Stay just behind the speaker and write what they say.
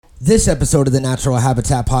This episode of the Natural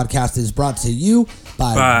Habitat Podcast is brought to you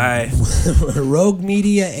by Rogue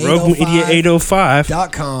Media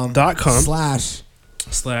 805.com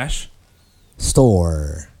slash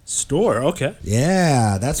store. Okay.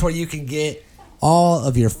 Yeah, that's where you can get all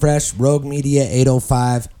of your fresh Rogue Media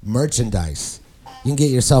 805 merchandise. You can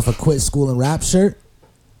get yourself a Quit School and Rap shirt.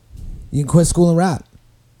 You can quit school and rap.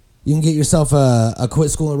 You can get yourself a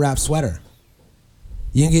Quit School and Rap sweater.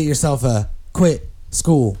 You can get yourself a Quit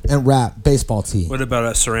School and Rap baseball tee. What about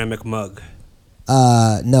a ceramic mug?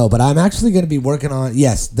 No, but I'm actually going to be working on.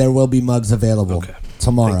 Yes, there will be mugs available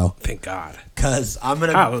tomorrow. Thank God. Cause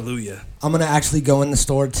Hallelujah. I'm gonna actually go in the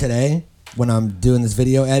store today when I'm doing this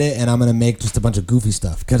video edit, and I'm gonna make just a bunch of goofy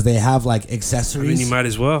stuff because they have like accessories. I mean, you might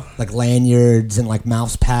as well. Like lanyards and like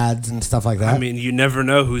mouse pads and stuff like that. I mean, you never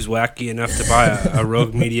know who's wacky enough to buy a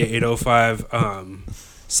Rogue Media 805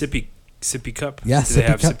 sippy cup. Yeah, Do they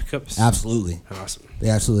have sippy cups? Absolutely. Awesome. They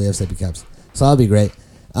absolutely have sippy cups. So that'll be great.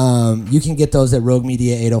 You can get those at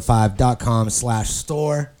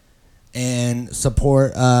roguemedia805.com/store and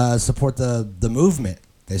support the movement,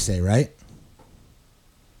 they say, right?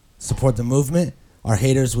 Support the movement. Our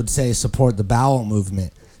haters would say support the bowel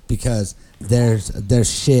movement because there's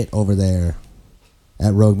shit over there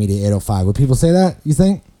at Rogue Media 805. Would people say that, you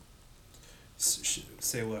think?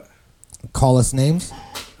 Say what? Call us names?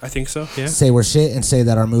 I think so, yeah. Say we're shit and say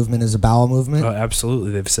that our movement is a bowel movement? Oh, absolutely.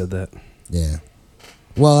 They've said that. Yeah.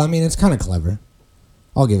 Well, I mean, it's kind of clever.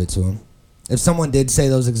 I'll give it to them. If someone did say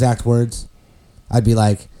those exact words, I'd be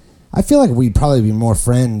like, I feel like we'd probably be more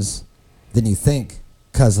friends than you think,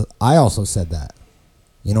 because I also said that.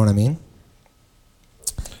 You know what I mean?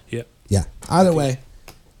 Yeah. Yeah. Either way,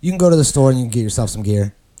 you can go to the store and you can get yourself some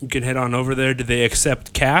gear. You can head on over there. Do they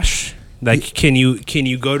accept cash? Like, can you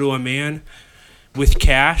go to a man with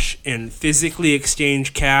cash and physically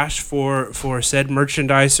exchange cash for said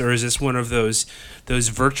merchandise, or is this one of those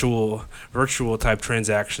virtual type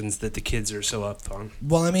transactions that the kids are so up on?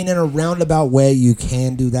 Well, I mean, in a roundabout way, you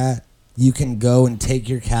can do that. You can go and take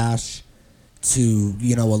your cash to,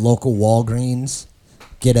 a local Walgreens,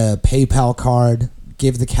 get a PayPal card,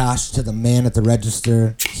 give the cash to the man at the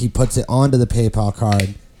register. He puts it onto the PayPal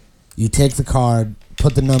card. You take the card,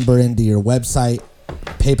 put the number into your website,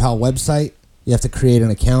 PayPal website. You have to create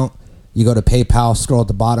an account. You go to PayPal, scroll at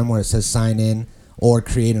the bottom where it says sign in or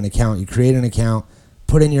create an account. You create an account,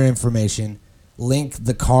 put in your information, link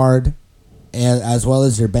the card as well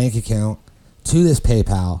as your bank account to this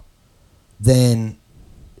PayPal. Then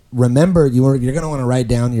remember, you're going to want to write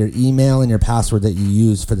down your email and your password that you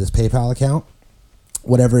use for this PayPal account,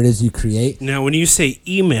 whatever it is you create. Now, when you say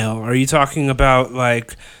email, are you talking about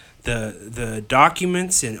like the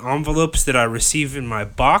documents and envelopes that I receive in my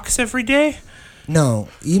box every day? No,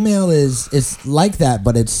 email is like that,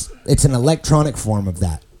 but it's an electronic form of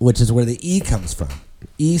that, which is where the E comes from.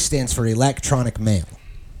 E stands for electronic mail.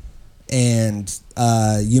 And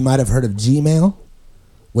you might have heard of Gmail,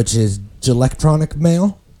 which is electronic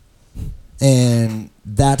mail. And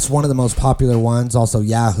that's one of the most popular ones. Also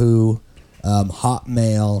Yahoo,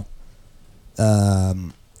 Hotmail,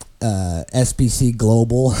 SBC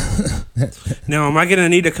Global. Now, am I going to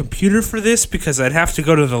need a computer for this? Because I'd have to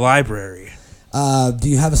go to the library. Do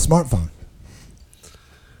you have a smartphone?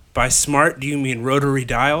 By smart, do you mean rotary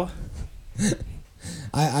dial?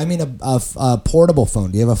 I mean a portable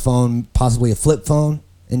phone. Do you have a phone, possibly a flip phone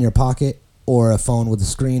in your pocket, or a phone with a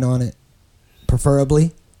screen on it,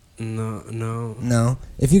 preferably? No.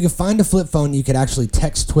 If you could find a flip phone, you could actually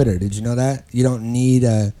text Twitter. Did you know that? You don't need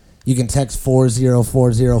you can text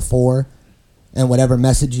 40404, and whatever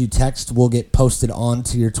message you text will get posted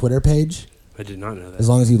onto your Twitter page. I did not know that. As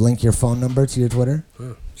long as you link your phone number to your Twitter.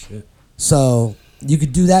 Oh, shit. So you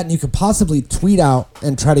could do that, and you could possibly tweet out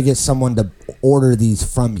and try to get someone to order these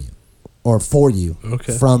from you or for you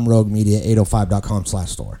from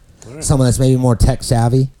roguemedia805.com/store. Right. Someone that's maybe more tech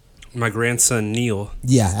savvy. My grandson, Neil.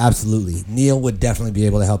 Yeah, absolutely. Neil would definitely be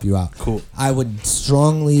able to help you out. Cool. I would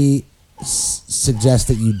strongly suggest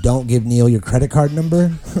that you don't give Neil your credit card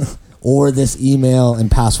number or this email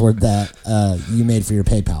and password that you made for your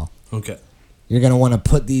PayPal. Okay. You're going to want to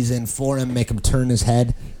put these in for him, make him turn his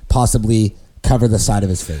head, possibly cover the side of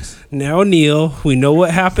his face. Now, Neil, we know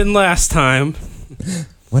what happened last time.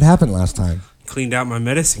 What happened last time? Cleaned out my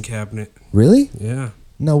medicine cabinet. Really? Yeah.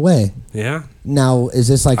 No way. Yeah. Now, is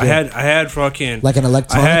this like I had fucking like an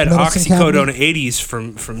electronic? I had medicine oxycodone cabinet? 80s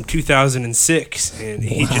from 2006, and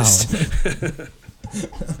he just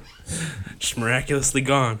miraculously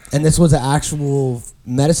gone. And this was an actual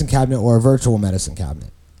medicine cabinet or a virtual medicine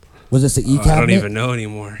cabinet? Was this the e-cabinet? I don't even know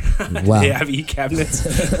anymore. Wow. They have e-cabinets.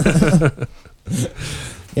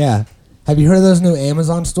 Yeah. Have you heard of those new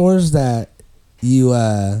Amazon stores that you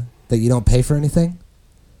don't pay for anything?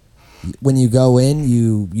 When you go in,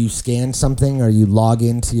 you scan something or you log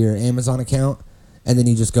into your Amazon account, and then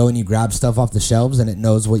you just go and you grab stuff off the shelves, and it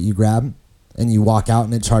knows what you grab, and you walk out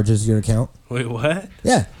and it charges your account. Wait, what?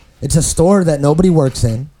 Yeah. It's a store that nobody works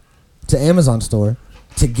in. It's an Amazon store.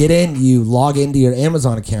 To get in, you log into your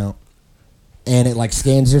Amazon account, and it like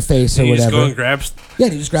scans your face or you whatever. Just go and grab. Yeah,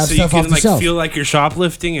 you just grab so stuff you off can the like shelf. feel like you're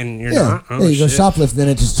shoplifting and you're not. Oh, yeah, you go shit. shoplift, then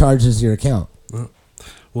it just charges your account.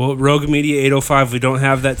 Well, Rogue Media 805, we don't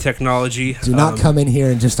have that technology. Do not come in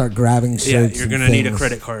here and just start grabbing shirts. Yeah, you're going gonna need a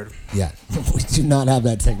credit card. Yeah, we do not have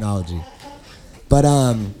that technology. But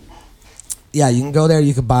yeah, you can go there.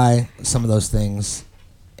 You can buy some of those things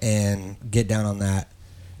and get down on that.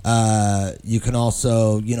 You can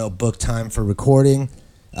also, book time for recording.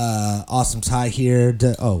 Awesome Ty here.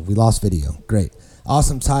 We lost video. Great.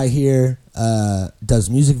 Awesome Ty here does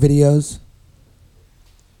music videos.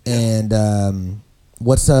 And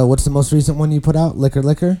what's the most recent one you put out? Liquor,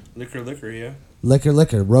 yeah.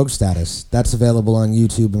 Liquor, Rogue Status. That's available on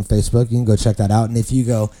YouTube and Facebook. You can go check that out. And if you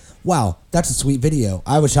go, wow, that's a sweet video.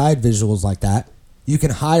 I wish I had visuals like that. You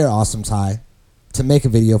can hire Awesome Ty to make a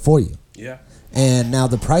video for you. Yeah. And now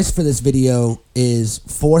the price for this video is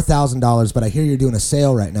 $4,000, but I hear you're doing a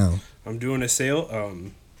sale right now. I'm doing a sale.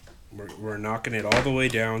 We're knocking it all the way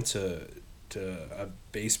down to a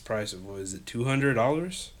base price of, what is it,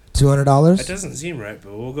 $200? $200? That doesn't seem right,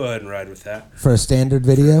 but we'll go ahead and ride with that. For a standard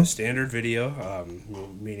video? For a standard video,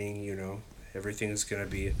 meaning, everything's going to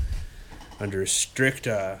be under strict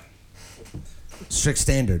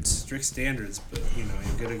standards. Strict standards, but, you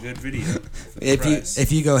get a good video for the If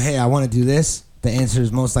price. you go, hey, I want to do this, the answer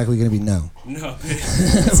is most likely going to be no. No,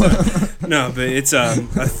 but it's a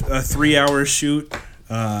 3-hour shoot.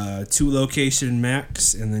 2-location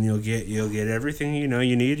max, and then you'll get everything you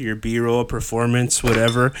need, your B-roll, performance,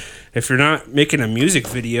 whatever. If you're not making a music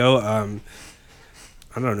video, I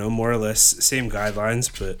don't know, more or less same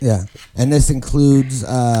guidelines, but yeah. And this includes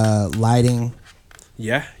lighting.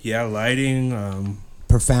 Yeah, lighting,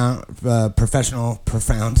 profound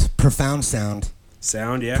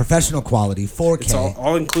sound, yeah, professional quality, 4K. It's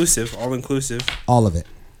all inclusive, all of it.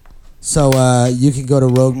 So you can go to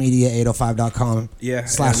roguemedia805.com. Yeah,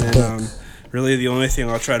 /book. Really, the only thing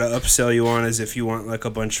I'll try to upsell you on is if you want like a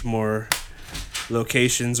bunch more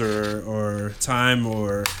locations or time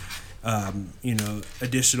or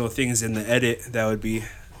additional things in the edit, that would be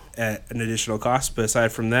at an additional cost. But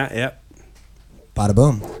aside from that, yep. Bada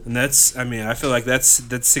boom. And I feel like that's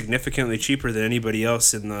significantly cheaper than anybody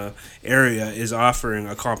else in the area is offering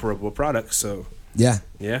a comparable product. So yeah.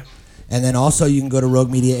 And then also you can go to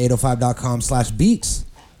roguemedia805.com/beats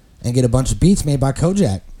and get a bunch of beats made by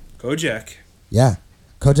Kojak. Yeah.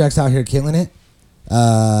 Kojak's out here killing it.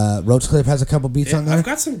 Roach Clip has a couple beats on there. I've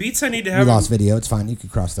got some beats I need to have. We lost video. It's fine. You can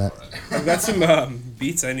cross that. I've got some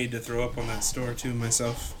beats I need to throw up on that store too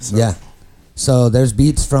myself. So. Yeah. So there's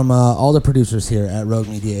beats from all the producers here at Rogue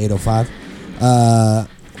Media 805.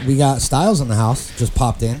 We got Styles in the house. Just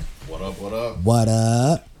popped in. What up?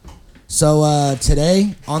 So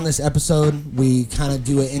today on this episode, we kind of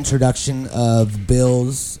do an introduction of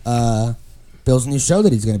Bill's new show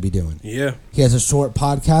that he's going to be doing. Yeah. He has a short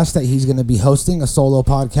podcast that he's going to be hosting, a solo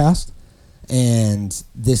podcast. And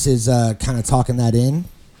this is kind of talking that in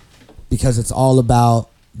because it's all about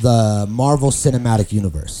the Marvel Cinematic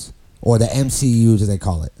Universe, or the MCU as they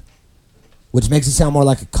call it, which makes it sound more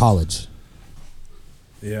like a college.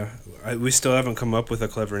 Yeah. We still haven't come up with a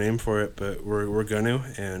clever name for it, but we're going to,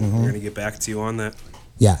 and we're going to get back to you on that.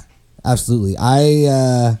 Yeah, absolutely.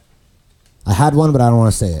 I had one, but I don't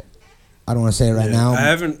want to say it. I don't want to say it right now. I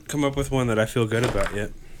haven't come up with one that I feel good about yet.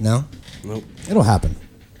 No? Nope. It'll happen.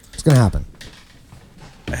 It's going to happen.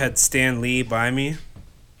 I had Stan Lee by me.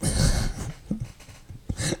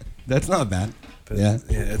 That's not bad. But yeah.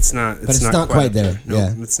 It's not. But it's not quite there. No,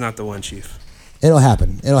 yeah. It's not the one, Chief. It'll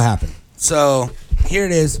happen. So here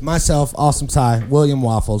it is. Myself, Awesome Ty, William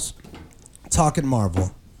Waffles, talking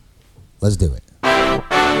Marvel. Let's do it. That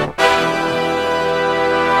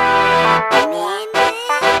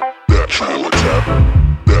Trailer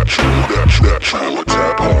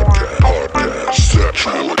Tap podcast. That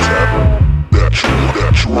Trailer Tap.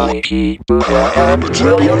 Mikey, Buddha, and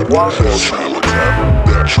William Waffles.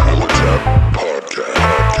 That Trailer Tap podcast.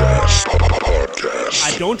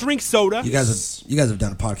 I don't drink soda. You guys have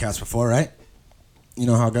done a podcast before, right? You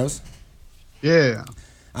know how it goes? Yeah.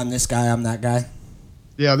 I'm this guy, I'm that guy.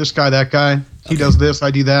 Yeah, this guy, that guy. He does this,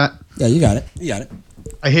 I do that. Yeah, you got it.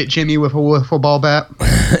 I hit Jimmy with a wiffle ball bat.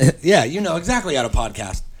 Yeah, you know exactly how to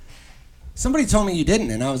podcast. Somebody told me you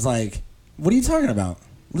didn't, and I was like, what are you talking about?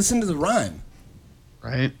 Listen to the rhyme.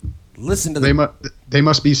 Right? Listen to the... They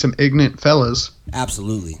must be some ignorant fellas.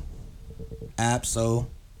 Absolutely.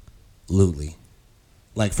 Absolutely.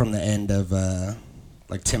 Like from the end of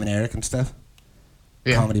like Tim and Eric and stuff.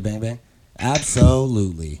 Yeah. Comedy Bang Bang.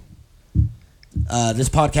 Absolutely. This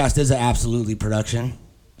podcast is an absolutely production.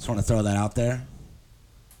 Just want to throw that out there.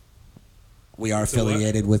 We are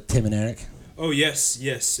affiliated with Tim and Eric. Oh, yes.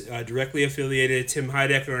 Directly affiliated. Tim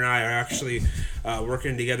Heidecker and I are actually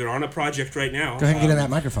working together on a project right now. Go ahead and get in that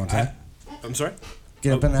microphone, Ty. I'm sorry?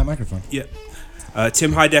 Get up in that microphone. Yeah.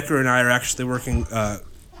 Tim Heidecker and I are actually working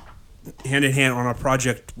hand in hand on a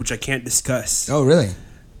project which I can't discuss. Oh, really?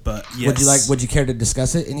 But yes. Would you care to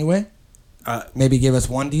discuss it anyway? Maybe give us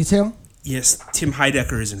one detail? Yes, Tim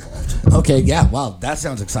Heidecker is involved. Okay, yeah. Wow, that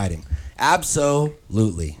sounds exciting.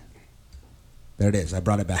 Absolutely. There it is. I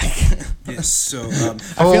brought it back. Yes, so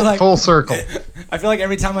I feel like Full circle. I feel like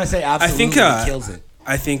every time I say absolutely, it kills it.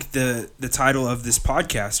 I think the title of this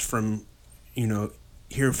podcast from,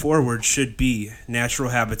 here forward should be Natural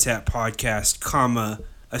Habitat Podcast,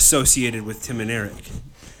 associated with Tim and Eric.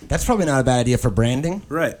 That's probably not a bad idea for branding.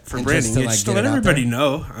 Right, for And branding. just to, Just to get let it out everybody there.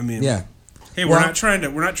 know. I mean, Yeah. hey, Well- we're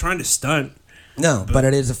not trying to stunt. No, but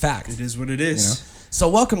it is a fact. It is what it is. So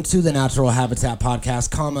welcome to the Natural Habitat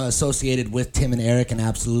Podcast, associated with Tim and Eric and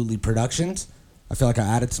Absolutely Productions. I feel like I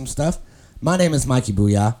added some stuff. My name is Mikey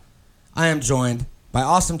Booyah. I am joined by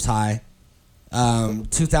Awesome Ty,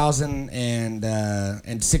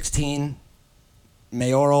 2016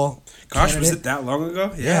 mayoral Gosh, candidate. was it that long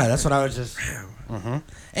ago? Yeah, that's what I was just...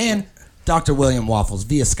 And Dr. William Waffles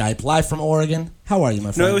via Skype, live from Oregon. How are you,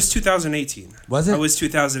 my friend? No, it was 2018. Was it? I was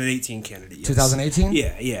 2018 candidate. Yes. 2018?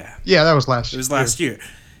 Yeah. Yeah, that was last It was last year.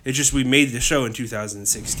 It's just we made the show in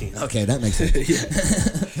 2016. Okay, that makes sense. Yeah.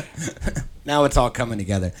 Now it's all coming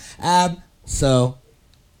together. Absolutely.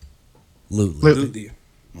 Absolutely.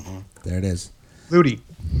 There it is. Ludi.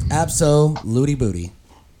 Absolutely booty.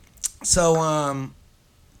 So,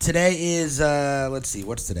 today is, let's see,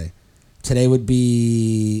 what's today? Today would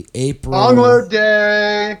be April... Bong load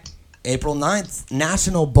day. April 9th,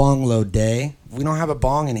 National Bong Load Day. We don't have a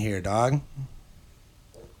bong in here, dog.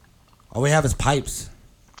 All we have is pipes.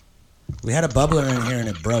 We had a bubbler in here and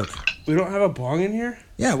it broke. We don't have a bong in here?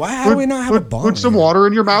 Yeah, how do we not have a bong Put some in here? water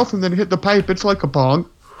in your mouth and then hit the pipe. It's like a bong.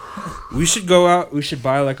 We should go out. We should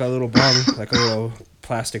buy like a little bong, like a little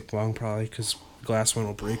plastic bong probably, because glass one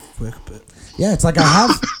will break quick. But Yeah, it's like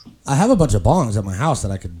I have a bunch of bongs at my house that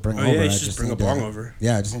I could bring over. yeah, you I should just bring a need to- bong over.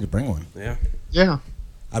 Yeah, I just need to bring one. Yeah. Yeah.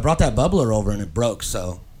 I brought that bubbler over and it broke,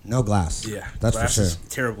 so no glass. Yeah. That's glass for sure. is a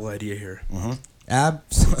terrible idea here.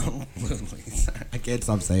 Absolutely. I can't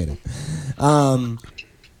stop saying it.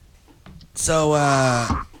 So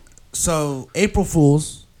April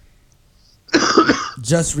Fools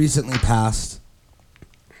just recently passed.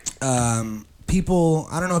 People,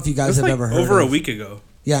 I don't know if you guys It was have like ever heard over of, a week ago.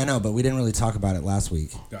 Yeah, I know, but we didn't really talk about it last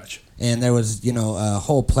week. Gotcha. And there was, a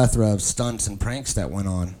whole plethora of stunts and pranks that went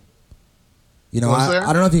on. Was there?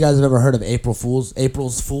 I don't know if you guys have ever heard of April's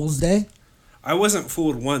Fool's Day. I wasn't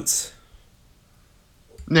fooled once.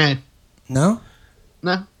 Nah. No?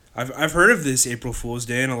 Nah. I've heard of this April Fool's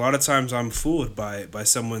Day, and a lot of times I'm fooled by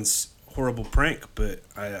someone's horrible prank. But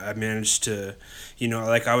I managed to,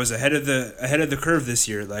 like I was ahead of the curve this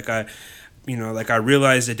year. Like I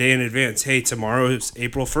realized a day in advance. Hey, tomorrow is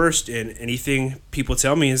April 1st, and anything people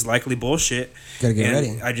tell me is likely bullshit. Gotta get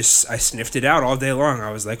and ready. I sniffed it out all day long.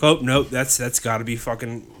 I was like, oh nope, that's got to be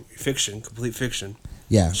fucking fiction, complete fiction.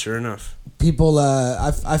 Yeah. Sure enough. People,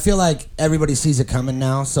 I feel like everybody sees it coming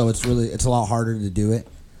now, so it's a lot harder to do it.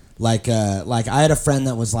 Like I had a friend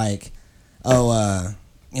that was like,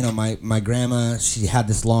 my grandma, she had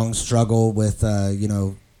this long struggle with,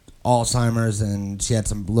 Alzheimer's, and she had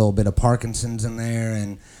some little bit of Parkinson's in there,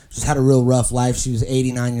 and just had a real rough life. She was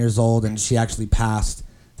 89 years old, and she actually passed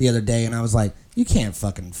the other day, and I was like, you can't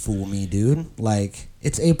fucking fool me, dude. Like,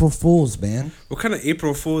 it's April Fool's, man. What kind of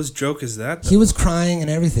April Fool's joke is that? He was crying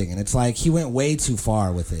and everything, and it's like he went way too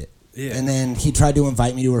far with it. Yeah. And then he tried to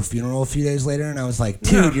invite me to her funeral a few days later, and I was like,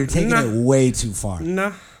 dude, Nah, you're taking nah. it way too far.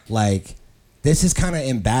 Nah. Like, this is kind of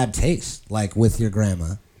in bad taste, like, with your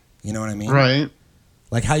grandma. You know what I mean? Right.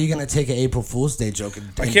 Like, how you going to take an April Fool's Day joke and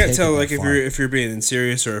I and can't take tell it like that if far? you're being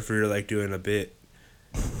serious or if you're like doing a bit.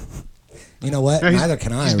 You know what? No, Neither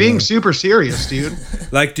can I. He's being really. super serious, dude.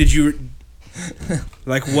 Like, did you?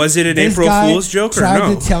 Like, was it an This April guy Fool's joke or tried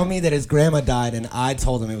no? to tell me that his grandma died, and I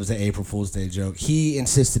told him it was an April Fool's Day joke. He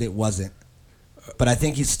insisted it wasn't. But I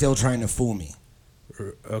think he's still trying to fool me.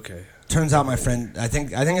 Okay. Turns out my friend, I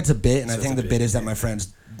think it's a bit, and So I think it's the a bit bit, is that my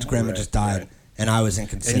friend's grandma Right, just died. right. and I was And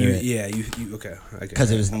inconsiderate you okay.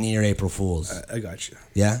 because it was near April Fool's. I got you.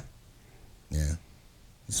 Yeah? Yeah.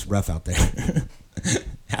 It's rough out there.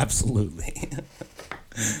 Absolutely.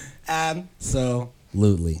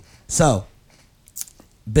 Absolutely. So,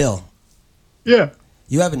 Bill, Yeah,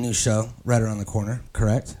 you have a new show right around the corner,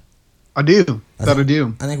 correct? I do. I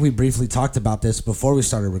do. I think we briefly talked about this before we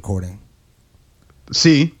started recording.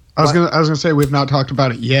 See, I was What? gonna say we've not talked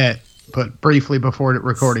about it yet, but briefly before the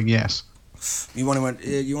recording, yes, You want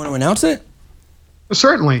to announce it?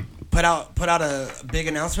 certainly. Put out a big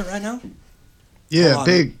announcement right now? Yeah, Hold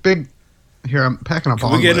on. big. Here, I'm packing up. Can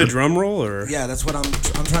all we get a load. drum roll or? Yeah, that's what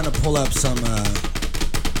I'm trying to pull up some I'm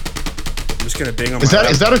just gonna bang on Is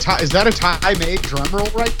my. that a Thai made drum roll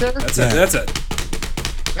right there? That's Yeah. it. That's it.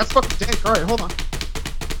 That's fucking dank. All right, hold on.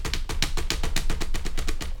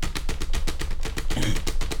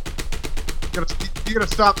 You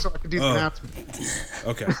gotta stop so I can do the Oh. announcement.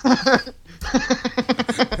 Okay.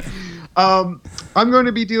 I'm going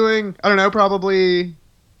to be doing, I don't know, probably,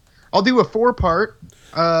 I'll do a 4-part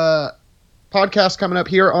podcast coming up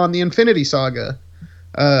here on the Infinity Saga.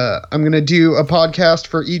 I'm going to do a podcast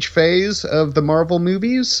for each phase of the Marvel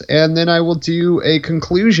movies, and then I will do a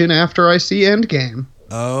conclusion after I see Endgame.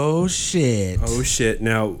 Oh shit. Oh shit!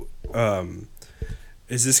 Now,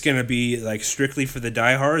 is this gonna be like strictly for the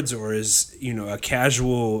diehards, or is a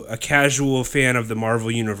casual fan of the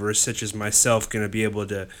Marvel universe such as myself gonna be able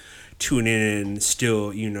to tune in and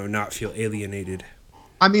still not feel alienated?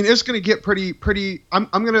 I mean, it's going to get pretty. I'm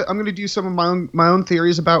going to do some of my own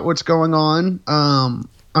theories about what's going on.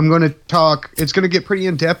 I'm going to talk. It's going to get pretty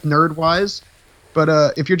in depth, nerd wise. But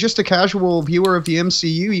if you're just a casual viewer of the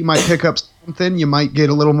MCU, you might pick up something. You might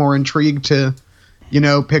get a little more intrigued to,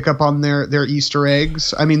 pick up on their Easter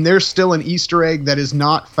eggs. I mean, there's still an Easter egg that is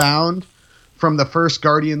not found from the first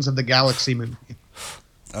Guardians of the Galaxy movie.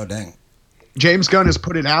 Oh dang. James Gunn has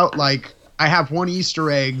put it out like, I have one Easter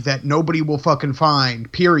egg that nobody will fucking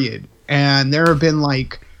find, period. And there have been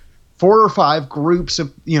like 4 or 5 groups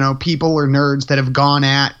of, people or nerds that have gone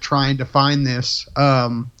at trying to find this.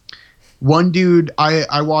 One dude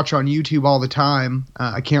I watch on YouTube all the time,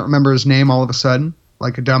 I can't remember his name all of a sudden,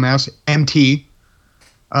 like a dumbass, MT,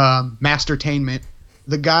 Mastertainment.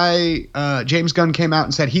 The guy, James Gunn came out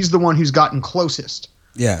and said he's the one who's gotten closest.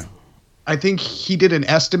 Yeah. I think he did an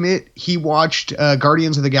estimate. He watched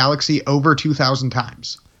Guardians of the Galaxy over 2,000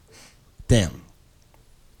 times. Damn.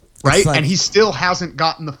 Right? like- And he still hasn't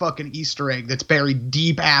gotten the fucking Easter egg that's buried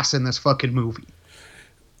deep ass in this fucking movie.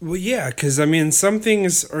 Well, yeah, because I mean, some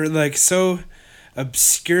things are like so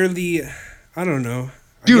obscurely. I don't know.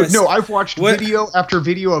 Dude, guess- no, I've watched what- video after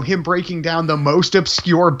video of him breaking down the most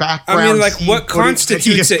obscure background. I mean, like, scene what footage that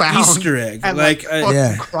he constitutes has an found Easter egg? And Like, fucking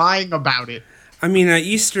Yeah. crying about it. I mean, an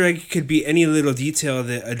Easter egg could be any little detail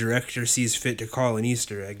that a director sees fit to call an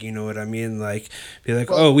Easter egg. You know what I mean? Like, be like,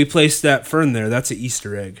 oh, we placed that fern there. That's an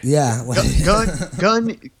Easter egg. Yeah.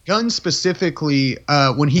 Gunn specifically,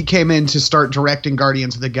 when he came in to start directing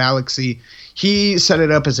Guardians of the Galaxy, he set it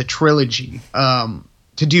up as a trilogy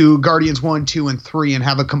to do Guardians 1, 2, and 3 and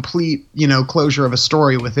have a complete, closure of a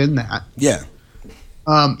story within that. Yeah.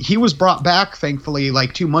 He was brought back, thankfully,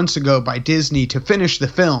 like 2 months ago by Disney to finish the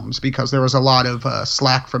films because there was a lot of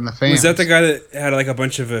slack from the fans. Was that the guy that had like a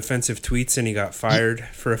bunch of offensive tweets and he got fired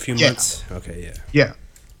for a few Yeah. months? Okay, yeah. Yeah.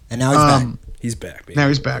 And now he's back. He's back, baby. Now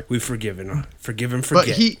he's back. We've forgiven him. Forgive him, But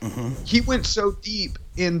forget. he went so deep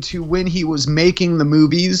into when he was making the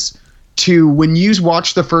movies to when you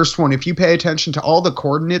watch the first one, if you pay attention to all the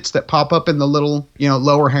coordinates that pop up in the little,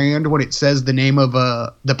 lower hand when it says the name of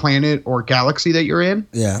the planet or galaxy that you're in,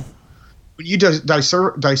 Yeah. when you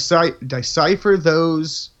decipher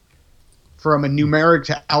those from a numeric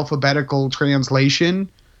to alphabetical translation,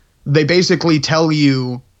 they basically tell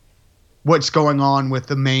you what's going on with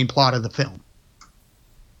the main plot of the film.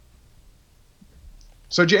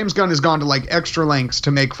 So James Gunn has gone to like extra lengths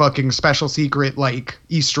to make fucking special secret like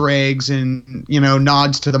Easter eggs and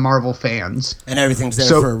nods to the Marvel fans. And everything's there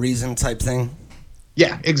So- for a reason type thing.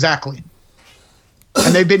 Yeah, exactly.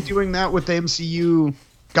 And they've been doing that with the MCU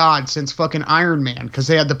since fucking Iron Man, because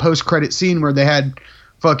they had the post-credit scene where they had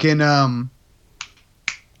fucking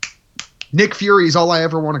Nick Fury is all I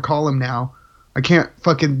ever want to call him now. I can't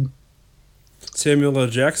fucking Samuel L.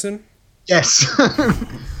 Jackson? yes.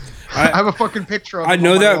 I have a fucking picture of him I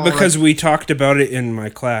know on my that wall because right we talked about it in my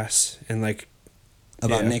class and like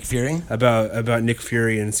About Yeah. Nick Fury? about Nick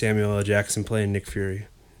Fury and Samuel L. Jackson playing Nick Fury.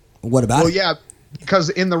 What about Well, it? yeah, because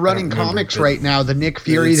in the running remember, comics but right now, the Nick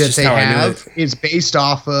Fury it's that just they how I knew have is based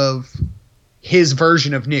off of his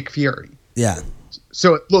version of Nick Fury. Yeah.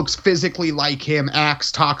 So it looks physically like him,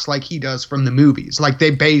 acts, talks like he does from the movies. Like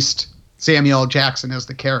they based Samuel L. Jackson as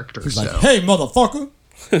the character. He's so. like, hey, motherfucker.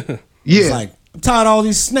 yeah. He's like, I'm tired of all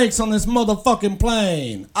these snakes on this motherfucking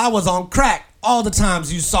plane. I was on crack all the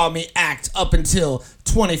times you saw me act up until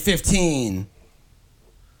 2015.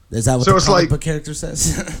 Is that what So the it's comic like- book character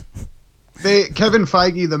says? Kevin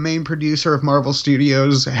Feige, the main producer of Marvel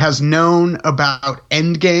Studios, has known about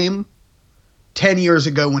Endgame 10 years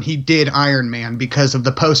ago when he did Iron Man because of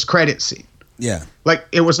the post-credit scene. Yeah. Like,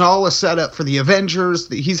 it was all a setup for the Avengers.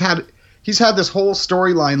 He's had this whole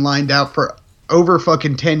storyline lined out for over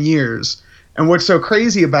fucking 10 years. And what's so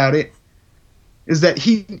crazy about it is that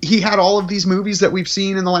he had all of these movies that we've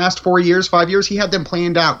seen in the last 5 years, he had them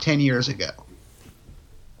planned out 10 years ago.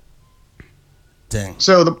 Dang.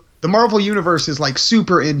 So the Marvel Universe is like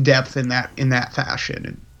super in-depth in that fashion.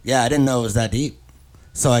 And Yeah, I didn't know it was that deep.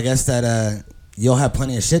 So I guess that you'll have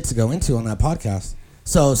plenty of shit to go into on that podcast.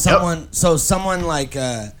 So someone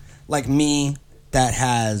like me that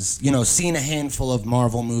has, seen a handful of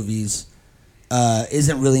Marvel movies,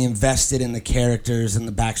 isn't really invested in the characters and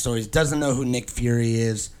the backstories, doesn't know who Nick Fury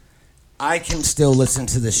is, I can still listen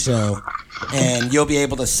to the show and you'll be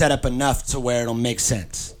able to set up enough to where it'll make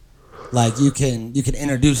sense. Like you can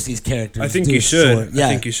introduce these characters. I think do you a should. short- I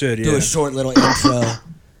think you should, do yeah. a short little intro.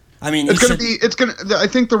 I mean, I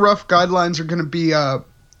think the rough guidelines are gonna be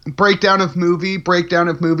breakdown of movie, breakdown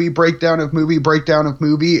of movie, breakdown of movie, breakdown of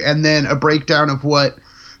movie, and then a breakdown of what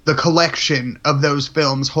the collection of those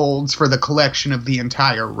films holds for the collection of the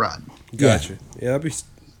entire run. Gotcha. Yeah, that'd be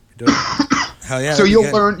dope. Hell yeah. So that'd be you'll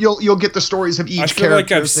good. learn, you'll get the stories of each I character. feel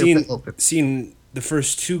like I've as they develop. seen the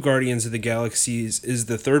first two Guardians of the Galaxies. Is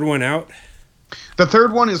the third one out? The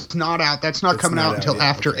third one is not out. That's not It's coming not out out until yet,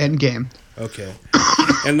 after okay. Endgame. Okay.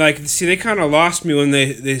 And they kind of lost me when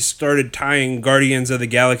they started tying Guardians of the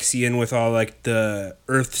Galaxy in with all like the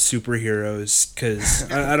Earth superheroes, because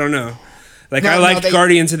I don't know. Like I liked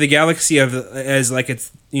Guardians of the Galaxy as like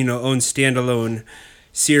its own standalone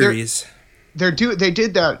series. They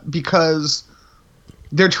did that because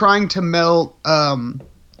they're trying to melt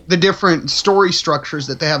the different story structures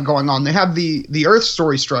that they have going on. They have the Earth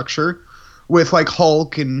story structure with like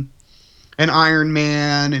Hulk and Iron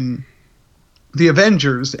Man and the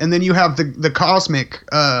Avengers, and then you have the cosmic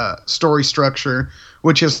story structure,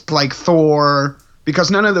 which is like Thor.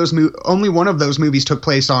 Because none of those only one of those movies took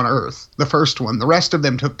place on Earth, the first one. The rest of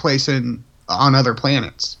them took place on other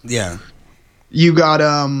planets. Yeah. You got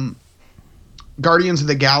Guardians of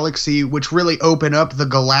the Galaxy, which really open up the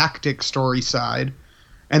galactic story side.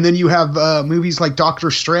 And then you have movies like Doctor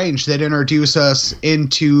Strange that introduce us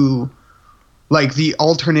into like the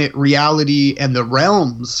alternate reality and the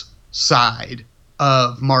realms side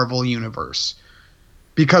of Marvel Universe.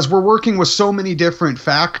 Because we're working with so many different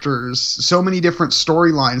factors, so many different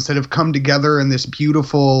storylines that have come together in this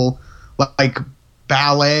beautiful like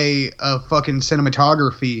ballet of fucking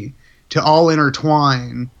cinematography to all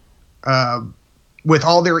intertwine with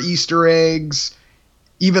all their Easter eggs.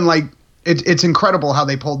 Even like it's incredible how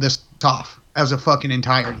they pulled this off as a fucking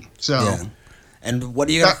entirety. So, Yeah. And what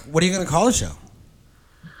are you gonna call the show?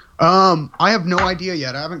 I have no idea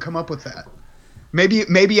yet. I haven't come up with that.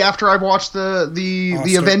 Maybe after I've watched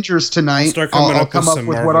the Avengers tonight, I'll come up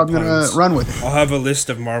with what I'm gonna run with it. I'll have a list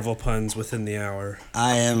of Marvel puns within the hour.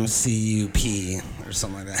 IMCUP or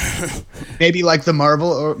something like that. Maybe like the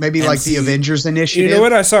Marvel, or maybe like the MC. Avengers Initiative. You know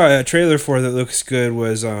what I saw a trailer for that looks good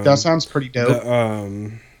was That sounds pretty dope.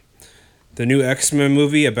 the new X-Men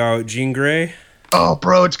movie about Jean Grey. Oh,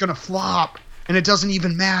 bro, it's gonna flop, and it doesn't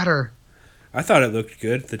even matter. I thought it looked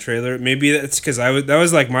good, the trailer. Maybe that's because that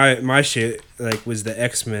was like my shit, like was the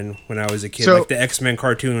X-Men when I was a kid, So- like the X-Men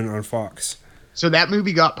cartoon on Fox. So that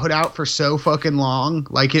movie got put out for so fucking long,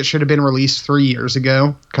 like it should have been released 3 years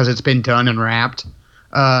ago because it's been done and wrapped.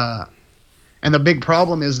 And the big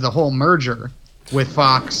problem is the whole merger with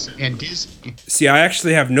Fox and Disney. See, I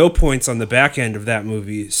actually have no points on the back end of that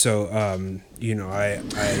movie, so I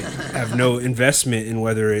have no investment in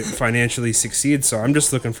whether it financially succeeds. So I'm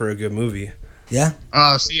just looking for a good movie. Yeah.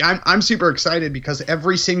 See, I'm super excited because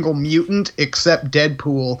every single mutant except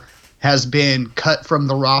Deadpool has been cut from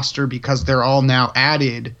the roster because they're all now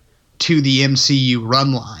added to the MCU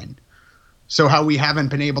run line. So how we haven't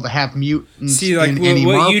been able to have mutants See, like in any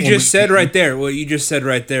what Marvel you just said movie. right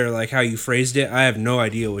there, like how you phrased it, I have no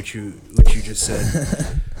idea what you just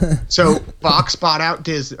said. So Fox bought out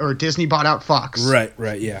Disney bought out Fox. Right,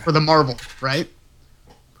 yeah. For the Marvel, right?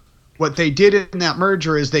 What they did in that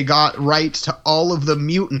merger is they got rights to all of the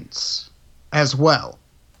mutants as well.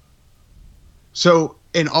 So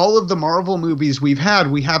in all of the Marvel movies we've had,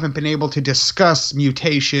 we haven't been able to discuss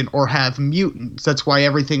mutation or have mutants. That's why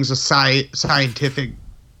everything's a scientific,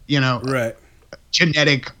 Right.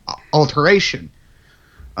 genetic alteration.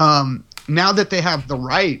 Now that they have the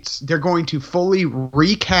rights, they're going to fully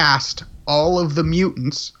recast all of the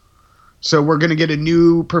mutants. So we're going to get a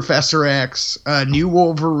new Professor X, a new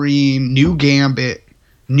Wolverine, new Gambit,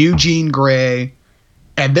 new Jean Grey,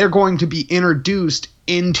 and they're going to be introduced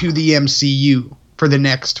into the MCU for the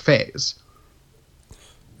next phase.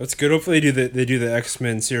 That's good. Hopefully they do the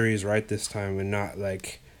X-Men series right this time and not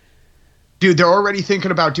like... Dude, they're already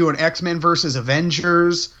thinking about doing X-Men versus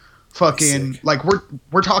Avengers. Fucking Sick. like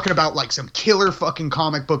we're talking about like some killer fucking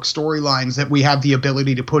comic book storylines that we have the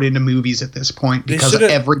ability to put into movies at this point because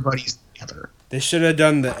everybody's together. They should have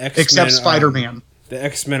done the X-Men Except Spider-Man. The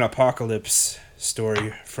X-Men Apocalypse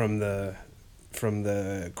story from the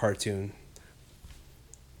cartoon.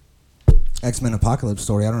 X-Men Apocalypse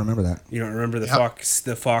story. I don't remember that. You don't remember the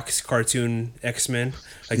Yep. Fox cartoon X-Men?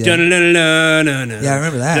 Like Yeah. dun-dun-dun-dun-dun-dun. Yeah, I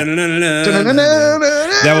remember that. Dun-dun-dun-dun-dun.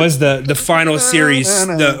 That was the final series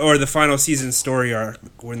the final season story arc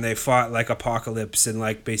when they fought like Apocalypse and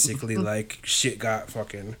like basically like shit got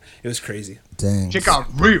fucking. It was crazy. Dang. Shit got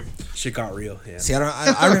real. Shit got real. Yeah. See,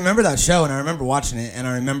 I remember that show, and I remember watching it, and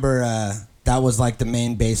I remember that was like the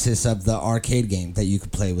main basis of the arcade game that you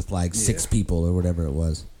could play with like 6 people or whatever it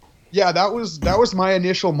was. Yeah, that was my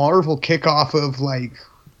initial Marvel kickoff of like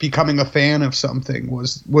becoming a fan of something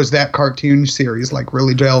was that cartoon series like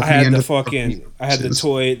really delved I me had into the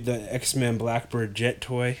toy, the X-Men Blackbird jet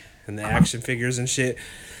toy, and the action figures and shit.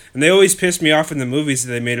 And they always pissed me off in the movies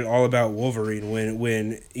that they made it all about Wolverine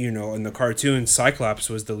when you know in the cartoon Cyclops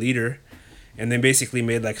was the leader, and they basically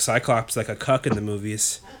made like Cyclops like a cuck in the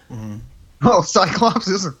movies. Oh, Cyclops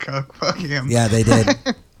is a cuck. Fuck him. Yeah, they did.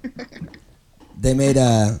 They made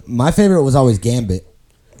my favorite was always Gambit.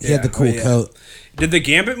 He had the cool coat. Did the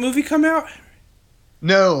Gambit movie come out?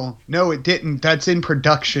 No, it didn't. That's in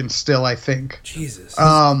production still, I think. Jesus.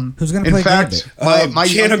 Who's gonna play In fact, Gambit? my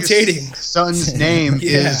Channing youngest Tatum. son's name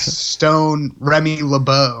Yeah. is Stone Remy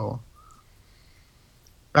LeBeau.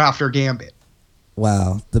 After Gambit.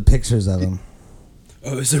 Wow, the pictures of him.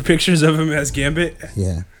 Oh, is there pictures of him as Gambit?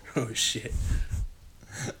 Yeah. Oh shit.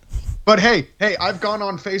 But hey, I've gone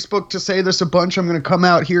on Facebook to say this a bunch. I'm going to come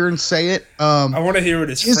out here and say it. I want to hear what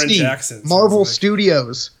his Disney, French accent sounds Marvel like.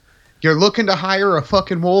 Studios. You're looking to hire a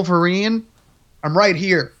fucking Wolverine? I'm right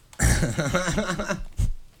here.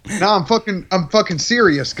 No, I'm fucking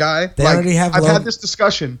serious, guy. They already have I've Logan- had this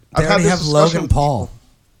discussion. They already have Logan Paul.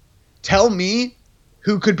 Tell me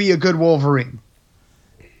who could be a good Wolverine.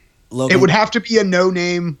 Logan, It would have to be a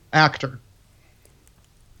no-name actor.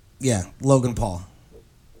 yeah, Logan Paul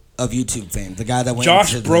of YouTube fame, the guy that went.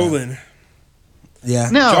 Josh into Brolin. Yeah.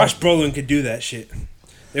 No, Josh Brolin could do that shit.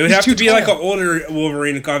 It would He's have to too be tall. like an older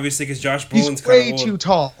Wolverine, obviously, because Josh Brolin's he's way kind of old. too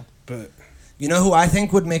tall. But You know who I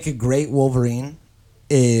think would make a great Wolverine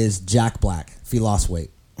is Jack Black if he lost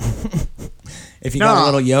weight. If he got a Nah.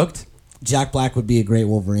 little yoked, Jack Black would be a great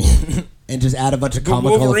Wolverine. And just add a bunch of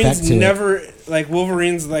comical Wolverine's effect to never like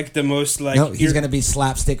Wolverine's like the most like. it. No, he's ir- gonna be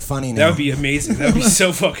slapstick funny now. That would be amazing. That would be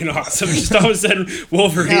so fucking awesome. Just all of a sudden,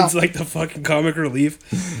 Wolverine's like the fucking comic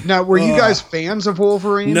relief. Now, were you guys fans of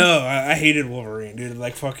Wolverine? No, I hated Wolverine, dude.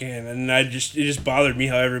 Like fucking, and it just bothered me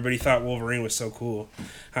how everybody thought Wolverine was so cool.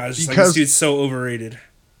 I was just like, Because- this dude's so overrated.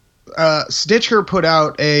 Stitcher put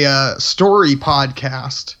out a story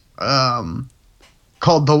podcast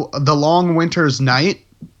called the Long Winter's Night,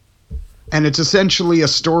 and it's essentially a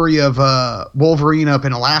story of Wolverine up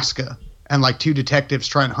in Alaska and like 2 detectives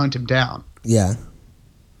trying to hunt him down. Yeah,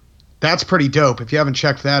 That's pretty dope. If you haven't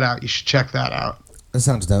checked that out, you should check that out. that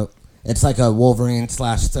sounds dope. It's like a Wolverine /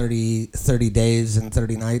 30 days and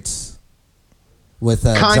 30 nights with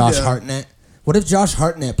Kinda. Josh Hartnett. What if Josh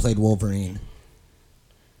Hartnett played Wolverine?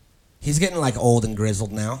 He's getting like old and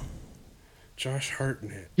grizzled now. Josh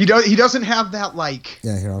Hartnett. He doesn't have that like.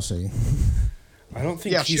 Yeah, here I'll show you. I don't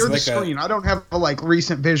think Yeah, he's share the like screen. I don't have a like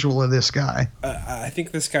recent visual of this guy. I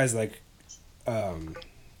think this guy's like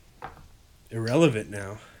irrelevant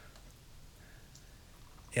now.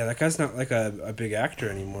 Yeah, that guy's not like a big actor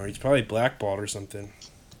anymore. He's probably blackballed or something.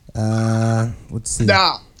 Let's see.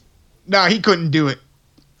 Nah, he couldn't do it.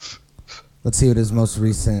 Let's see what his most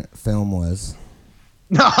recent film was.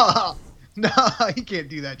 Nah, he can't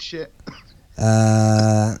do that shit.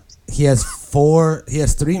 He has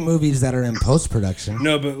 3 movies that are in post production.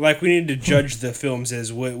 No, but like we need to judge the films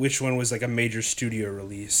as which one was like a major studio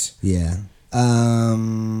release. Yeah.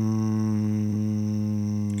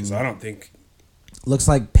 Because I don't think. Looks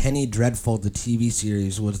like Penny Dreadful, the TV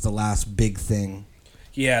series, was the last big thing.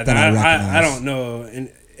 Yeah, That I I recognize. don't know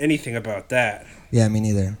anything about that. Yeah, me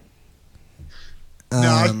neither. No,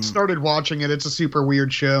 I started watching it. It's a super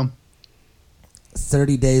weird show.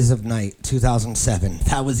 30 Days of Night, 2007.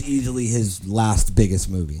 That was easily his last biggest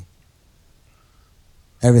movie.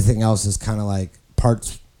 Everything else is kind of like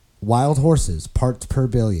parts Wild Horses, parts per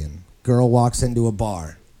billion. Girl walks into a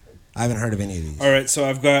bar. I haven't heard of any of these. All right, so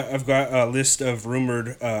I've got a list of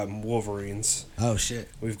rumored Wolverines. Oh shit.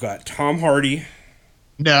 We've got Tom Hardy,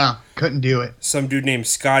 Nah, couldn't do it. some dude named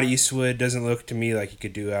Scott Eastwood. Doesn't look to me like he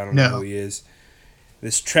could do it. I don't No. know who he is.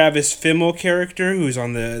 This Travis Fimmel character who's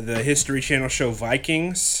on the History Channel show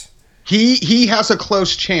Vikings. He has a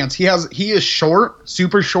close chance. He is short,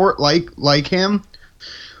 super short, like him,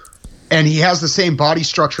 and he has the same body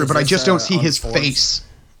structure. Is But I this, just don't see on his Forbes? face.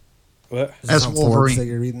 What? Is As this on Wolverine. Forbes that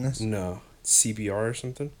you're reading this? No, CBR or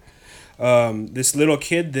something. This little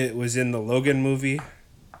kid that was in the Logan movie.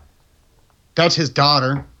 That's his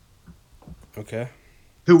daughter, Okay.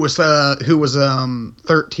 who was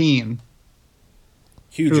 13.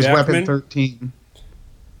 Hugh Who was Weapon Jackman. 13.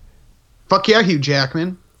 Fuck yeah, Hugh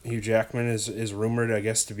Jackman. Hugh Jackman is rumored, I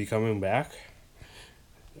guess, to be coming back.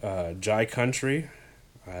 Jai Country.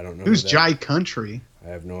 I don't know. Who's who that- Jai Country? I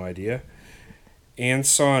have no idea.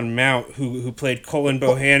 Anson Mount, who played Colin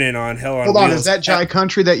Bohannon on Hell on Hold Wheels. on, is that Jai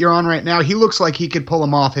Country that you're on right now? He looks like he could pull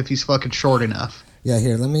him off if he's fucking short enough. Yeah,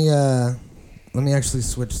 here, let me actually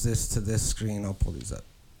switch this to this screen. I'll pull these up.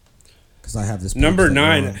 Because I have this page Number that you're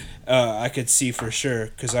 9, on. I could see for sure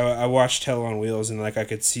because I watched Hell on Wheels and like I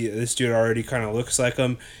could see this dude already kind of looks like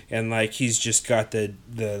him and like he's just got the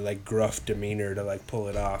like gruff demeanor to like pull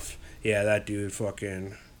it off. Yeah, that dude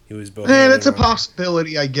fucking he was both. That's a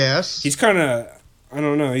possibility, I guess. He's kind of I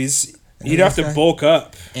don't know. He'd Who's have to this guy? bulk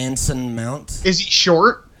up. Anson Mount. Is he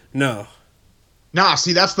short? No, Nah,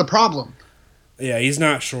 see, that's the problem. yeah, he's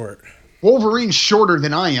not short. Wolverine's shorter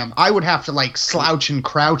than I am. I would have to, like, slouch and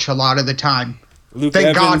crouch a lot of the time. Luke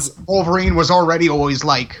Thank Evans. God Wolverine was already always,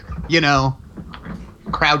 like,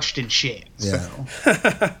 crouched and shit. Yeah.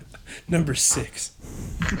 So. Number 6.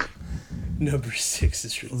 Number 6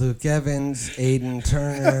 is really Luke Evans, Aiden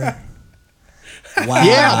Turner. Wow.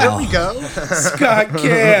 Yeah, there we go. Scott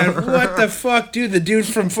Cad. What the fuck, dude? The dude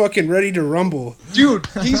from fucking Ready to Rumble. Dude,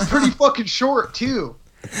 he's pretty fucking short, too.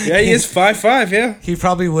 Yeah, he is 5'5", yeah. He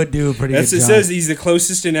probably would do a pretty That's good it job. says he's the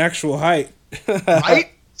closest in actual height. Right?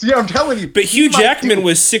 See, I'm telling you. But Hugh he might Jackman do-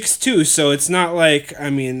 was 6'2", so it's not like, I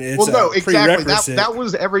mean, it's Well, no, a exactly. prerequisite. That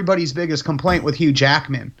was everybody's biggest complaint with Hugh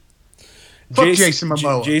Jackman. Fuck Jason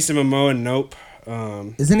Momoa. Jason Momoa, nope.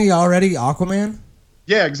 Isn't he already Aquaman?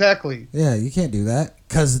 Yeah, exactly. Yeah, you can't do that.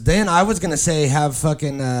 Because then I was going to say have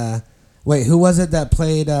fucking... wait, who was it that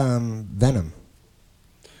played Venom?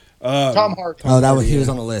 Tom Hardy. Oh, that was, Hardy, he was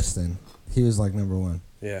yeah. on the list then. He was like number 1.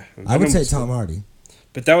 Yeah. I would say Venom's- Tom Hardy.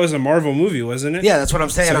 But that was a Marvel movie, wasn't it? Yeah, that's what I'm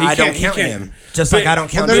saying. So he I don't can't- he count can't- him. Just but- like I don't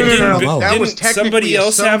count No, Jason didn't- Momoa. That was Didn't technically somebody a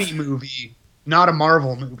else Sony have- movie, not a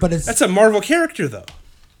Marvel movie. But it's... That's a Marvel character, though.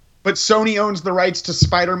 But Sony owns the rights to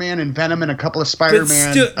Spider-Man and Venom and a couple of But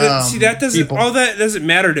Spider-Man. still, see, that doesn't. people. All that doesn't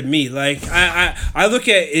matter to me. Like I look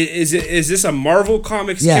at is this a Marvel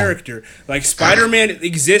Comics Yeah. character? Like Spider-Man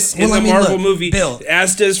exists in Well, the I mean, Marvel look, movie, Bill.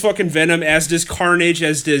 as does fucking Venom, as does Carnage,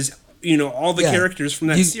 as does all the Yeah. characters from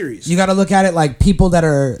that you, series. You got to look at it like people that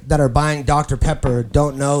are buying Dr. Pepper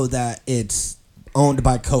don't know that it's owned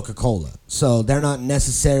by Coca-Cola. So they're not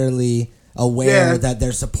necessarily aware Yeah. that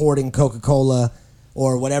they're supporting Coca-Cola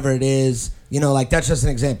or whatever it is. Like that's just an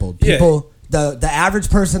example. Yeah. People, the average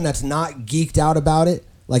person that's not geeked out about it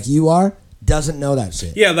like you are doesn't know that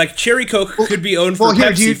shit. Yeah, like Cherry Coke could be owned for Well,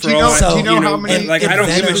 here, Pepsi do you for know, all. So, do you know how many and, like I don't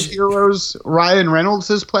give a shit. superheroes Ryan Reynolds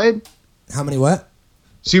has played? How many what?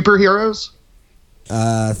 Superheroes?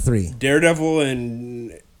 3. Daredevil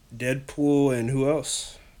and Deadpool and who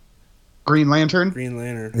else? Green Lantern. Green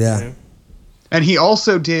Lantern. Yeah. And he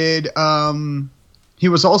also did he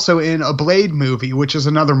was also in a Blade movie, which is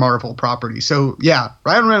another Marvel property. So yeah,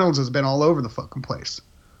 Ryan Reynolds has been all over the fucking place.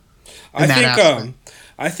 I in that think aspect.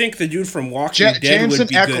 I think the dude from Walking Dead Jensen would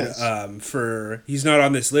be Ackles. good for he's not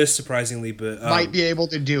on this list surprisingly, but Might be able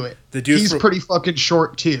to do it. the dude He's from- pretty fucking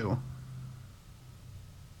short too.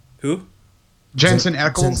 who? Jensen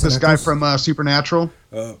Ackles, Jensen this guy Ackles? from Supernatural.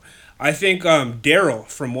 Oh, I think Daryl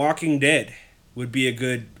from Walking Dead would be a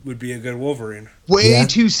good Wolverine. Way Yeah.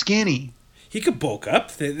 too skinny. He could bulk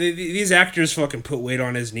up. These actors fucking put weight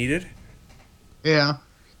on as needed. Yeah.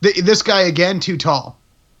 This guy again too tall.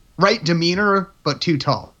 Right demeanor, but too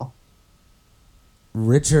tall.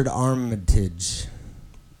 Richard Armitage.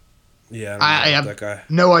 Yeah, I I don't know have that guy.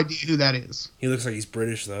 no idea who that is. He looks like he's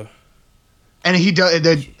British though. And he does.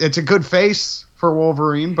 It's a good face for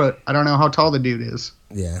Wolverine, but I don't know how tall the dude is.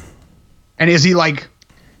 Yeah. And is he like?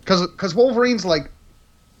 Because Wolverine's like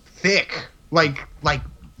thick, like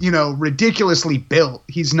ridiculously built.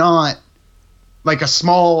 He's not like a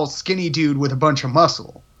small, skinny dude with a bunch of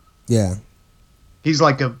muscle. Yeah. He's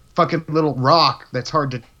like a fucking little rock that's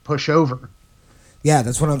hard to push over. Yeah,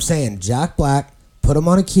 that's what I'm saying. Jack Black, put him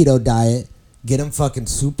on a keto diet, get him fucking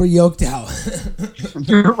super yoked out.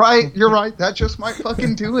 You're right. That just might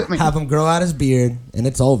fucking do it, man. Have him grow out his beard, and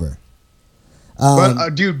it's over.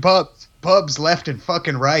 But, dude, Bub's left and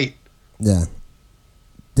fucking right. Yeah.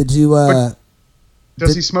 Did you,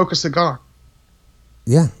 Does he smoke a cigar?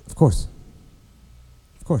 Yeah, of course.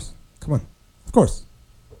 Of course. Come on. Of course.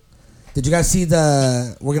 Did you guys see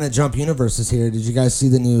we're going to jump universes here. Did you guys see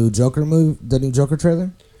the new Joker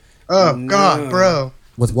trailer? Oh, No. God, bro.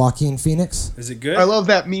 With Joaquin Phoenix? Is it good? I love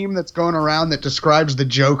that meme that's going around that describes the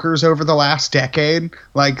Jokers over the last decade.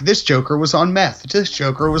 Like, this Joker was on meth. This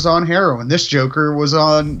Joker was on heroin. This Joker was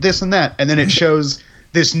on this and that. And then it shows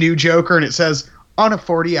this new Joker and it says, on a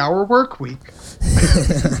 40-hour work week.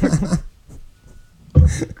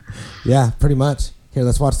 Yeah, pretty much. Here,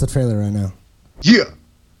 let's watch the trailer right now. Yeah.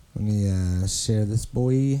 Let me share this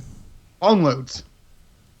boy. Downloads.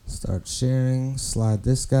 Start sharing. Slide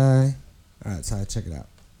this guy. All right, so check it out.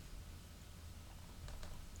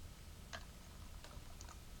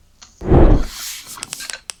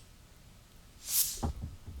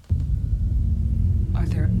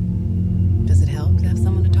 Arthur, does it help to have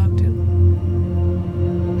someone to talk to?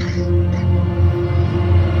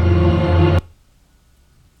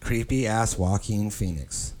 Creepy ass Joaquin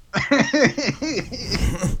Phoenix.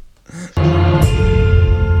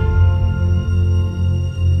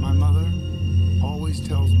 My mother always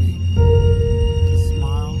tells me to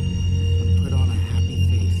smile and put on a happy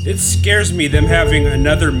face. It scares me them having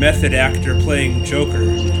another method actor playing Joker,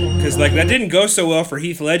 because like that didn't go so well for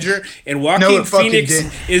Heath Ledger, and Joaquin it fucking Phoenix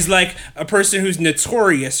didn't. is like a person who's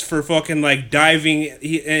notorious for fucking like diving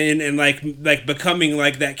and like becoming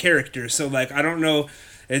like that character. So like I don't know.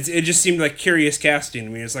 It just seemed like curious casting to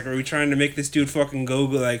me. It's like, are we trying to make this dude fucking go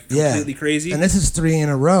like completely crazy? And this is 3 in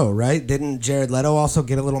a row, right? Didn't Jared Leto also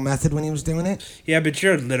get a little method when he was doing it? Yeah, but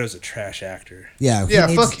Jared Leto's a trash actor. Yeah,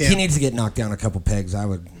 fuck him. He needs to get knocked down a couple pegs, I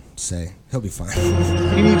would say. He'll be fine.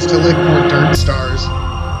 He needs to lick more dirt stars.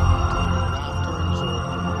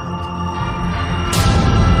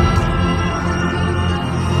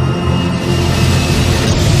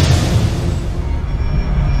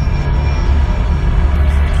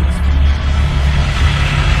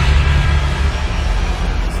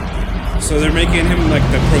 So they're making him like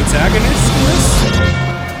the protagonist in this?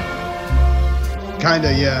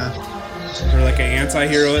 Kinda, yeah. Or like an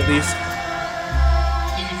anti-hero at least?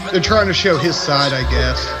 They're trying to show his side, I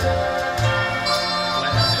guess.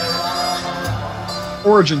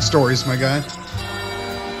 Origin stories, my guy.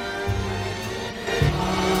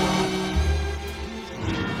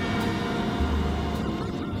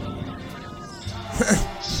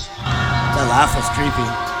 That laugh was creepy.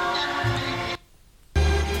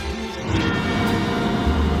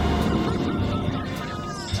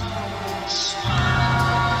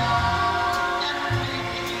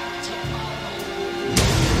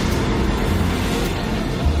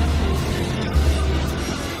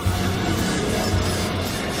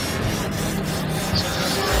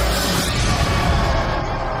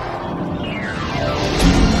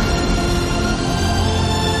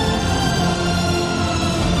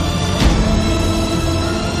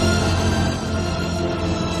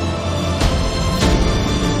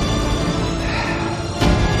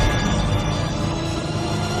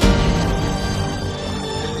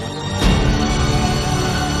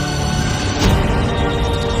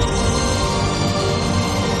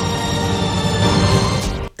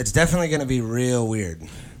 It's definitely going to be real weird.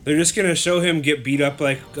 They're just gonna show him get beat up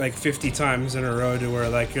like 50 times in a row to where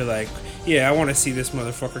like you're like, yeah, I want to see this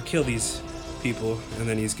motherfucker kill these people, and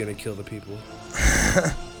then he's gonna kill the people.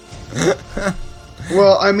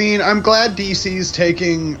 Well, I mean, I'm glad DC's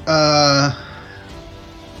taking.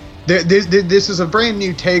 This is a brand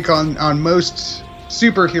new take on most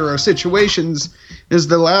superhero situations. Is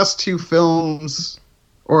the last two films,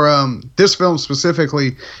 or this film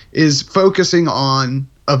specifically, is focusing on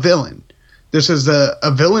a villain. This is a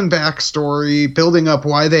villain backstory, building up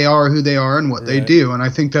why they are who they are and what they do, and I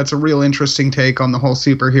think that's a real interesting take on the whole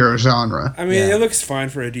superhero genre. I mean, Yeah. it looks fine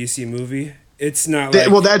for a DC movie. It's not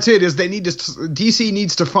Well, like that's it. Is they need to DC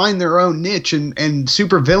needs to find their own niche, and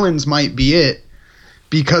super villains might be it,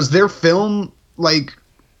 because their film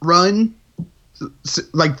run,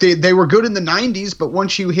 like they were good in the 90s, but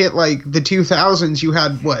once you hit like the 2000s, you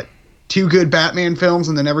had what, 2 good Batman films,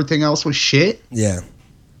 and then everything else was shit. Yeah.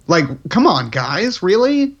 Like, come on, guys,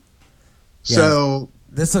 really? Yeah. So,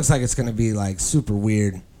 This looks like it's going to be like super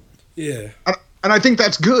weird. yeah. and I think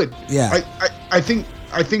that's good. Yeah. I think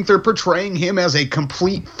I think they're portraying him as a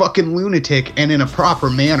complete fucking lunatic and in a proper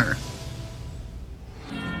manner.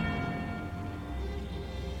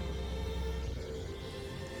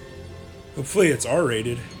 Hopefully it's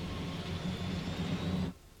R-rated.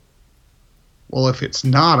 Well, if it's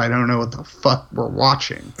not, I don't know what the fuck we're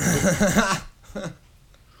watching.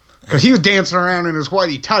 Because he was dancing around in his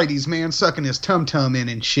whitey tighties, man, sucking his tum-tum in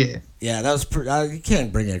and shit. Yeah, that was you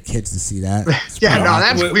can't bring your kids to see that. Yeah, no,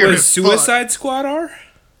 that's weird. Was as Suicide Squad R?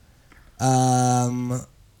 fuck.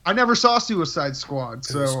 I never saw Suicide Squad, It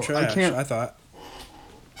so was I trash, can't. I thought.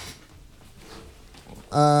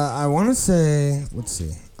 I want to say, let's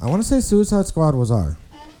see. I want to say Suicide Squad was R.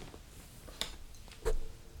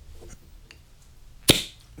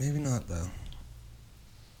 Maybe not though.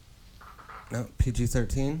 No,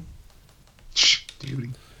 PG-13. Shh,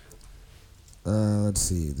 dude. Let's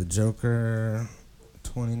see. The Joker,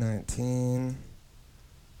 2019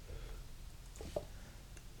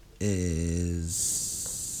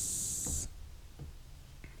 is.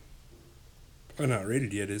 Oh, not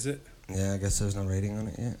rated yet, is it? Yeah, I guess there's no rating on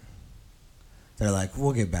it yet. They're like,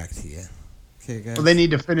 we'll get back to you. Okay, guys. Well, they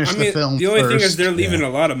need to finish I the mean, film the only first. thing is they're leaving Yeah. a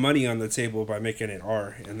lot of money on the table by making it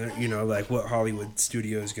R, and they're, you know, like what Hollywood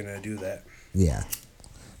studio is gonna do that? Yeah.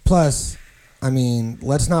 Plus, I mean,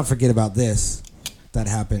 let's not forget about this that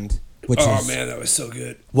happened, which Oh is man, that was so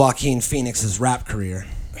good. Joaquin Phoenix's rap career.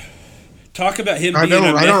 Talk about him I being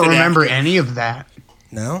a don't method remember actor. any of that.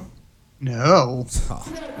 No? No, Oh,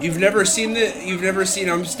 You've never seen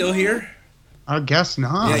I'm Still Here? I guess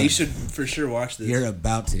not. Yeah, you should for sure watch this. you're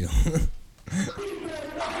about to.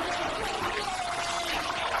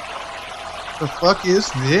 The fuck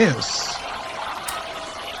is this?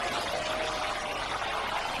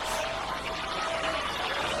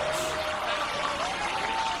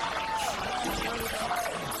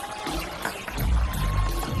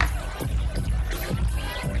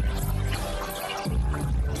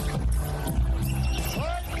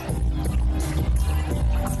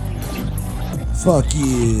 Fuck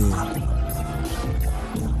you.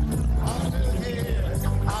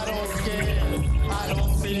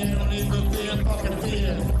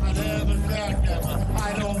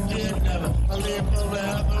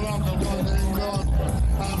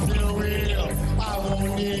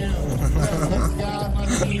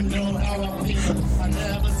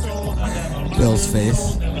 Bill's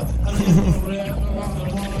face.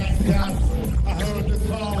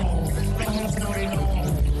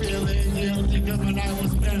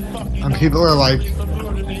 And people are like,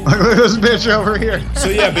 look at this bitch over here. So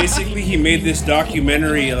yeah, basically he made this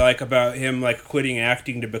documentary like about him like quitting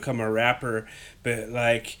acting to become a rapper, but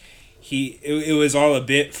like it was all a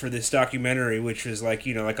bit for this documentary, which was like,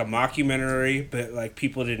 you know, like a mockumentary, but like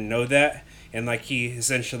people didn't know that, and like he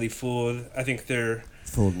essentially fooled. I think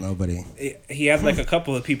Fooled nobody. he had like a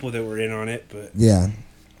couple of people that were in on it, but Yeah.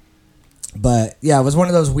 But yeah, it was one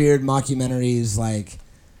of those weird mockumentaries like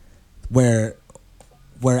where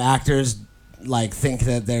actors like think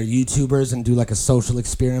that they're YouTubers and do like a social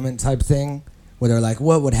experiment type thing where they're like,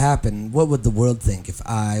 what would happen? What would the world think if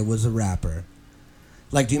I was a rapper?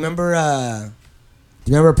 Like, do you remember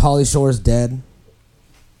Pauly Shore's Dead?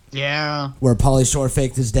 Yeah. Where Pauly Shore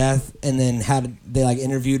faked his death and then they like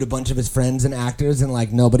interviewed a bunch of his friends and actors and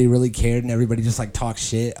like nobody really cared and everybody just like talked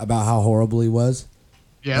shit about how horrible he was.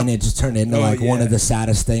 Yeah. And it just turned into Oh, like one yeah. of the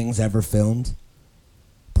saddest things ever filmed.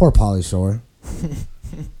 Poor Pauly Shore.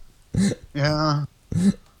 Yeah.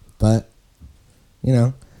 But, you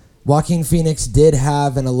know, Joaquin Phoenix did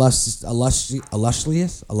have an illustrious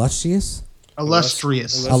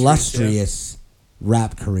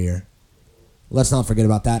rap career. Let's not forget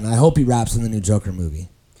about that. And I hope he raps in the new Joker movie.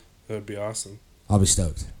 that would be awesome. I'll be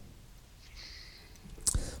stoked.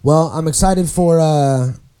 Well, I'm excited for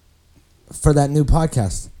that new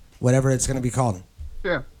podcast, whatever it's going to be called.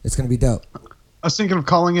 Yeah. It's going to be dope. I was thinking of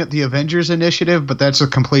calling it the Avengers Initiative, but that's a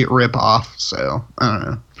complete rip-off, so I don't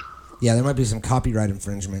know. Yeah, there might be some copyright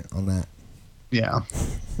infringement on that. Yeah.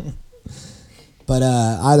 But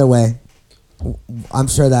either way, I'm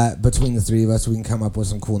sure that between the three of us, we can come up with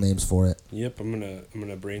some cool names for it. Yep, I'm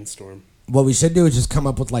gonna brainstorm. What we should do is just come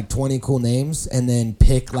up with like 20 cool names and then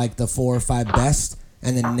pick like the 4 or 5 best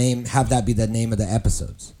and then have that be the name of the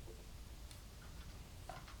episodes.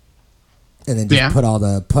 And then just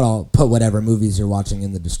put whatever movies you're watching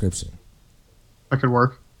in the description. That could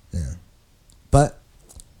work. Yeah. But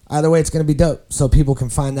either way, it's going to be dope. So people can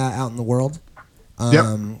find that out in the world.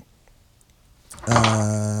 Anything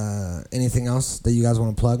else that you guys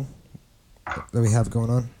want to plug that we have going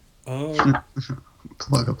on?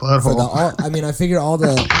 Plug a For the butthole. I figure all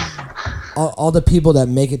all the people that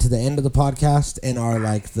make it to the end of the podcast and are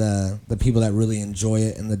like the people that really enjoy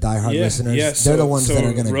it and the diehard listeners, they're the ones that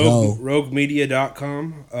are going to go.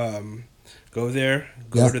 Roguemedia.com. Go there.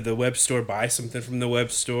 Go Yeah. to the web store. Buy something from the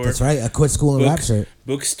web store. That's right. I quit school and rap shirt.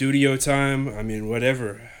 Book studio time. I mean,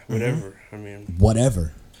 whatever. I mean,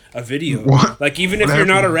 Whatever. a video. What? Like, even if you're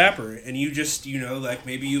not a rapper and you just, like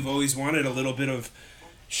maybe you've always wanted a little bit of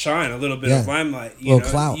shine, a little bit of limelight. You Little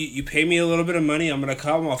clout. You pay me a little bit of money. I'm gonna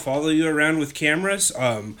come. I'll follow you around with cameras.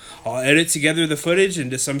 I'll edit together the footage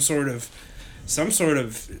into some sort of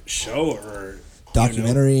show or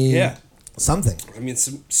Documentary. Yeah. Something. I mean,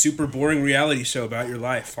 some super boring reality show about your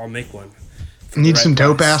life. I'll make one. Need some price.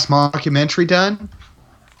 dope ass mockumentary done.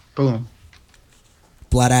 Boom.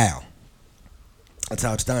 Blood ale. That's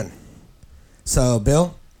how it's done. So,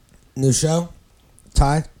 Bill, new show,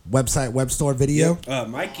 Ty, website, web store, video.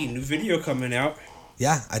 Mikey, new video coming out.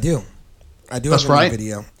 Yeah, I do. That's have a new right.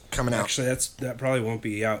 video coming out. Actually, that probably won't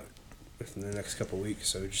be out within the next couple weeks.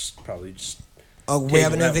 So probably Oh, we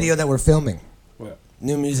have a new that video that we're filming. what?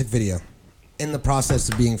 New music video. In the process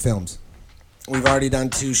of being filmed. We've already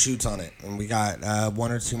done 2 shoots on it, and we got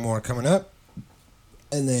 1 or 2 more coming up.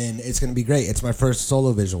 And then it's going to be great. It's my first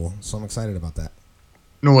solo visual, so I'm excited about that.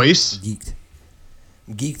 Noise. Geeked.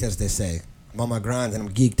 I'm geeked, as they say. I'm on my grind, and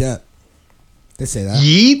I'm geeked up. They say that.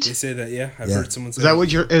 Yeet. They say that, yeah. I've Yeah. heard someone say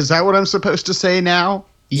Is that what I'm supposed to say now?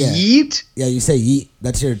 Yeah. Yeet. Yeah, you say yeet.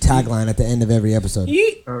 That's your tagline at the end of every episode.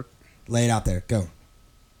 Yeet. Lay it out there. Go.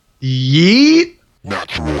 Yeet.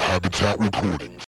 Natural Habitat Recordings.